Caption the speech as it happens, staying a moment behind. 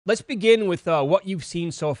Let's begin with what you've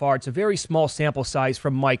seen so far. It's a very small sample size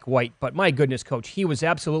from Mike White, but my goodness, Coach, he was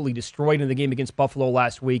absolutely destroyed in the game against Buffalo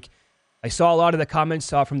last week. I saw a lot of the comments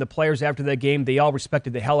from the players after the game. They all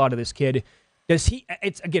respected the hell out of this kid.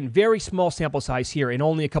 It's, again, very small sample size here and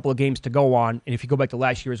only a couple of games to go on, and if you go back to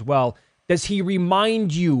last year as well, does he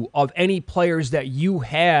remind you of any players that you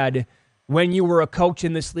had when you were a coach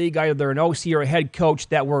in this league, either an OC or a head coach,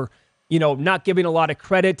 that were not giving a lot of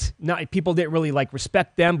credit? People didn't really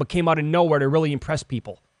respect them, but came out of nowhere to really impress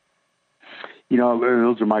people.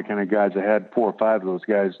 Those are my kind of guys. I had 4 or 5 of those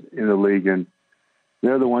guys in the league, and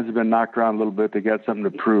they're the ones that have been knocked around a little bit. They got something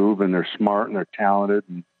to prove, and they're smart and they're talented.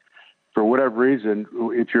 And for whatever reason,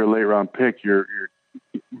 if you're a late round pick, you're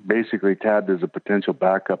basically tabbed as a potential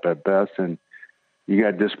backup at best, and you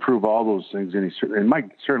got to disprove all those things. And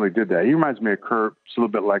Mike certainly did that. He reminds me of Kurt. It's a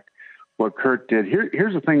little bit like what Kurt did.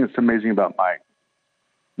 Here's the thing that's amazing about Mike.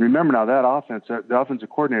 Remember now, the offensive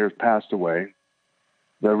coordinator has passed away.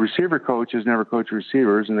 The receiver coach has never coached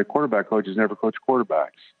receivers, and the quarterback coach has never coached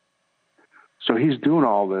quarterbacks. So he's doing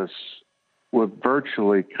all this with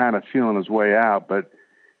virtually kind of feeling his way out, but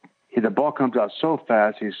the ball comes out so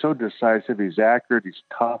fast. He's so decisive. He's accurate. He's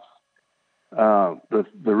tough. The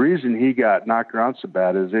reason he got knocked around so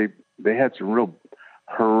bad is they had some real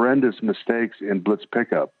horrendous mistakes in blitz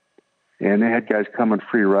pickup. And they had guys coming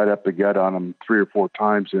free right up the gut on him 3 or 4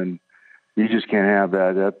 times, and you just can't have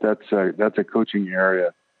that. That's a coaching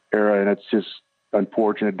era, and it's just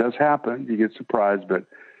unfortunate. It does happen. You get surprised, but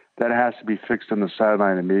that has to be fixed on the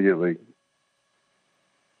sideline immediately.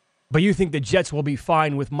 But you think the Jets will be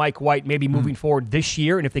fine with Mike White maybe moving forward this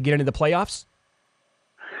year, and if they get into the playoffs?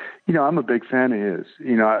 I'm a big fan of his.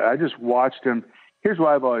 I just watched him. Here's what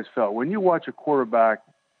I've always felt. When you watch a quarterback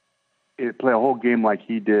play a whole game like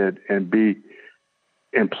he did and beat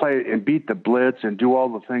the blitz and do all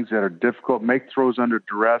the things that are difficult, make throws under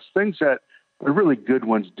duress, things that the really good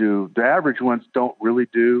ones do, the average ones don't really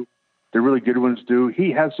do, the really good ones do.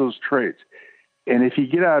 He has those traits. And if you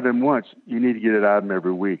get out of him once, you need to get it out of him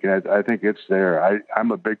every week. And I think it's there.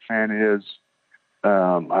 I'm a big fan of his.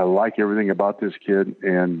 I like everything about this kid.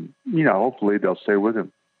 And, hopefully they'll stay with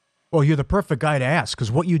him. Well, you're the perfect guy to ask,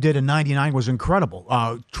 because what you did in '99 was incredible.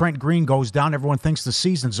 Trent Green goes down. Everyone thinks the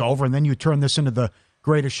season's over. And then you turn this into the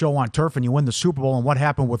greatest show on turf and you win the Super Bowl. And what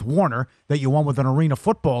happened with Warner that you won with an Arena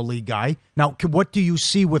Football League guy? Now, what do you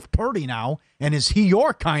see with Purdy now? And is he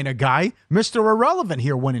your kind of guy, Mr. Irrelevant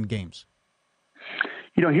here winning games?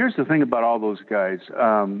 Here's the thing about all those guys.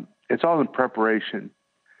 It's all in preparation.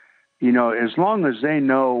 As long as they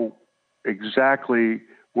know exactly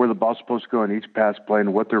where the ball's supposed to go in each pass play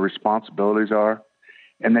and what their responsibilities are,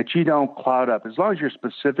 and that you don't cloud up. As long as you're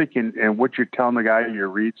specific in what you're telling the guy your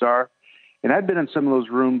reads are. And I've been in some of those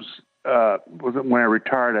rooms. When I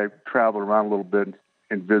retired, I traveled around a little bit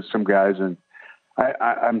and visited some guys. And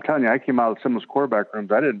I'm telling you, I came out of some of those quarterback rooms.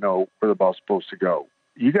 I didn't know where the ball's supposed to go.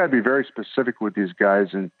 You got to be very specific with these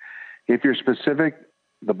guys. And if you're specific,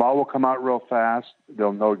 the ball will come out real fast.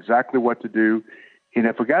 They'll know exactly what to do. And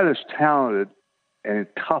if a guy that's talented and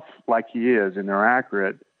tough like he is, and they're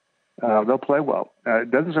accurate, they'll play well.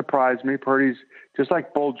 It doesn't surprise me. Purdy's just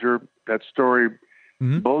like Bulger, that story.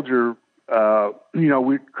 Mm-hmm. Bulger,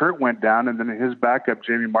 Kurt went down, and then his backup,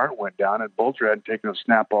 Jamie Martin, went down, and Bulger hadn't taken a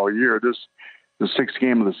snap all year. This the 6th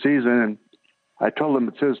game of the season, and I told him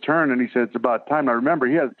it's his turn, and he said it's about time. I remember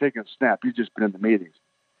he hasn't taken a snap. He's just been in the meetings.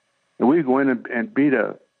 And we go in and beat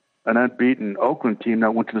an unbeaten Oakland team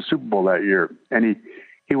that went to the Super Bowl that year. And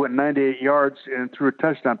he went 98 yards and threw a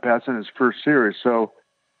touchdown pass in his first series. So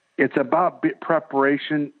it's about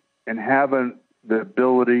preparation and having the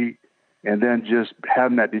ability and then just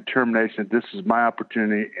having that determination. This is my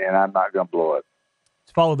opportunity, and I'm not going to blow it.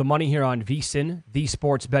 Let's follow the money here on VSiN, the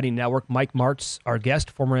Sports Betting Network. Mike Martz, our guest,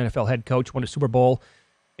 former NFL head coach, won a Super Bowl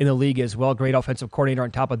in the league as well. Great offensive coordinator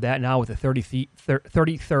on top of that, now with the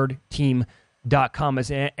 33rdteam.com as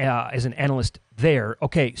an analyst there.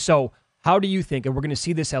 Okay, so how do you think, and we're going to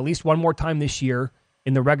see this at least one more time this year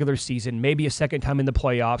in the regular season, maybe a second time in the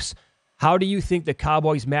playoffs, how do you think the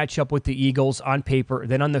Cowboys match up with the Eagles on paper,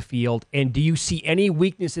 then on the field, and do you see any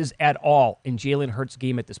weaknesses at all in Jalen Hurts'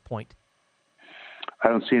 game at this point? I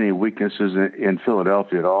don't see any weaknesses in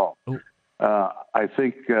Philadelphia at all. I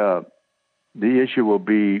think the issue will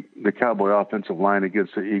be the Cowboy offensive line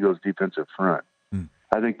against the Eagles' defensive front.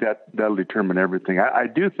 I think that'll determine everything. I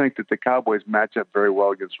do think that the Cowboys match up very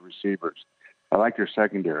well against the receivers. I like their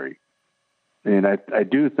secondary. And I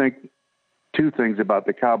do think two things about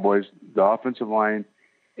the Cowboys, the offensive line.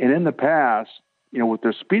 And in the past, with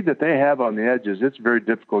the speed that they have on the edges, it's very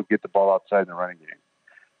difficult to get the ball outside in the running game.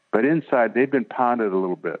 But inside, they've been pounded a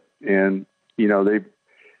little bit. And,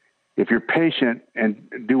 if you're patient and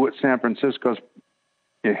do what San Francisco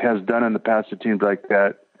has done in the past to teams like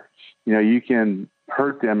that, you can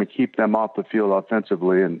hurt them and keep them off the field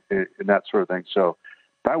offensively and that sort of thing. So,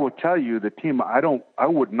 but I will tell you, the team I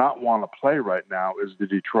would not want to play right now is the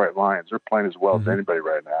Detroit Lions. They're playing as well as anybody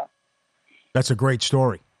right now. That's a great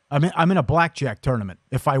story. I'm in a blackjack tournament.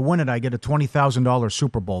 If I win it, I get a $20,000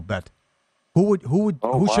 Super Bowl bet. Who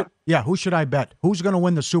should I bet? Who's going to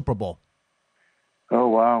win the Super Bowl? Oh,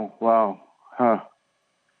 wow. Huh.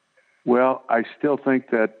 Well, I still think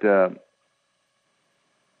that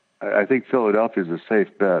I think Philadelphia is a safe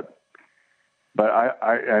bet. But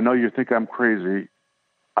I know you think I'm crazy.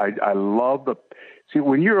 I love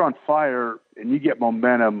when you're on fire and you get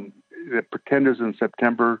momentum, the pretenders in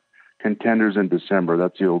September, contenders in December.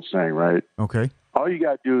 That's the old saying, right? Okay. All you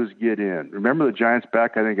got to do is get in. Remember the Giants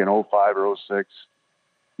back, I think, in 05 or 06?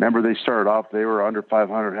 Remember they started off, they were under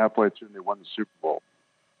 500 halfway through, and they won the Super Bowl.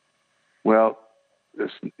 Well,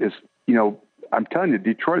 I'm telling you,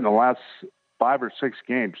 Detroit in the last 5 or 6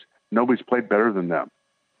 games, nobody's played better than them.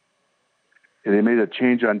 And they made a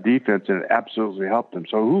change on defense, and it absolutely helped them.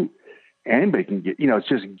 So anybody can get, it's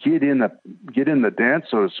just get in the dance,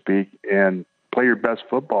 so to speak, and play your best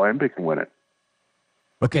football. Anybody can win it.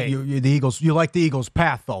 Okay, the Eagles. You like the Eagles'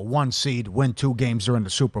 path, though. 1 seed, win 2 games, they're in the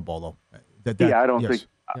Super Bowl, though.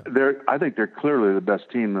 I think they're clearly the best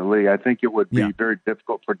team in the league. I think it would be very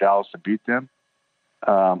difficult for Dallas to beat them.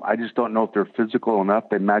 I just don't know if they're physical enough.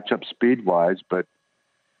 They match up speed-wise, but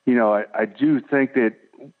I do think that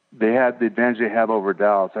they have the advantage they have over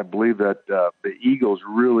Dallas. I believe that the Eagles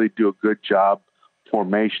really do a good job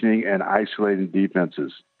formationing and isolating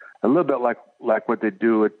defenses. A little bit like what they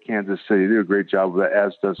do at Kansas City. They do a great job of that,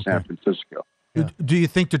 as does San Francisco. Yeah. Do you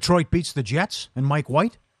think Detroit beats the Jets and Mike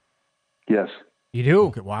White? Yes. You do?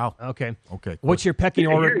 Okay, wow. Okay. Cool. What's your pecking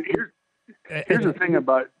order? Here's the thing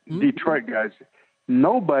about Detroit, guys.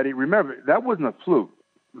 Nobody, remember, that wasn't a fluke,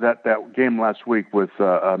 that game last week with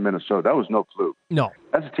Minnesota. That was no fluke. No.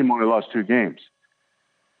 That's a team who only lost 2 games.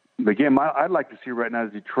 The game I'd like to see right now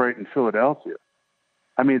is Detroit and Philadelphia.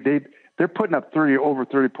 I mean, they're putting up over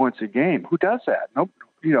 30 points a game. Who does that? Nope.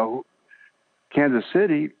 Kansas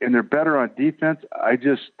City, and they're better on defense. I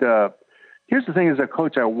just here's the thing: as a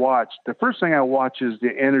coach, the first thing I watch is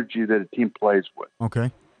the energy that a team plays with.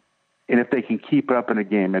 Okay. And if they can keep it up in a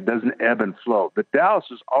game, it doesn't ebb and flow. But Dallas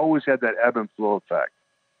has always had that ebb and flow effect.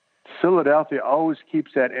 Philadelphia always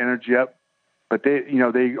keeps that energy up, but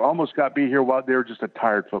they almost got beat here while they were just a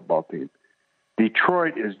tired football team.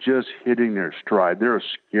 Detroit is just hitting their stride. They're a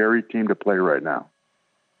scary team to play right now.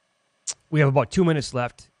 We have about 2 minutes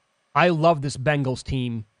left. I love this Bengals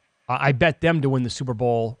team. I bet them to win the Super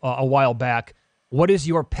Bowl a while back. What is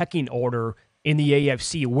your pecking order in the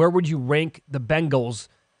AFC? Where would you rank the Bengals,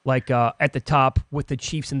 at the top with the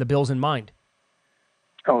Chiefs and the Bills in mind?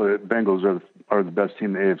 Oh, the Bengals are the best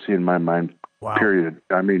team in the AFC in my mind, wow. Period.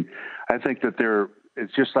 I mean, I think that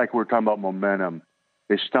it's just like we're talking about momentum.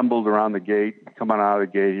 They stumbled around the gate, coming out of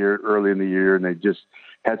the gate here early in the year, and they just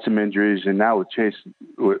had some injuries. And now with Chase,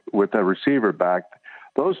 with a receiver back,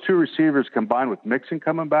 those 2 receivers combined with Mixon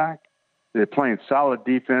coming back, they're playing solid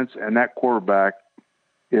defense, and that quarterback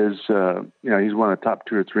is, he's one of the top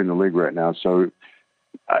 2 or 3 in the league right now. So,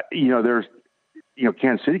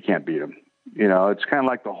 Kansas City can't beat him. It's kind of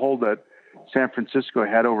like the hold that San Francisco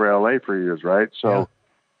had over LA for years, right? So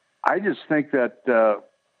I just think that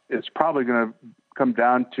it's probably going to come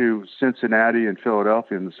down to Cincinnati and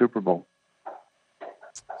Philadelphia in the Super Bowl.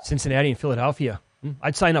 Cincinnati and Philadelphia.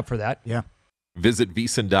 I'd sign up for that. Yeah. Visit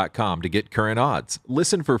VEASAN.com to get current odds,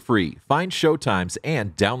 listen for free, find showtimes,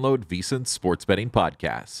 and download VEASAN sports betting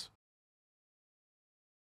podcasts.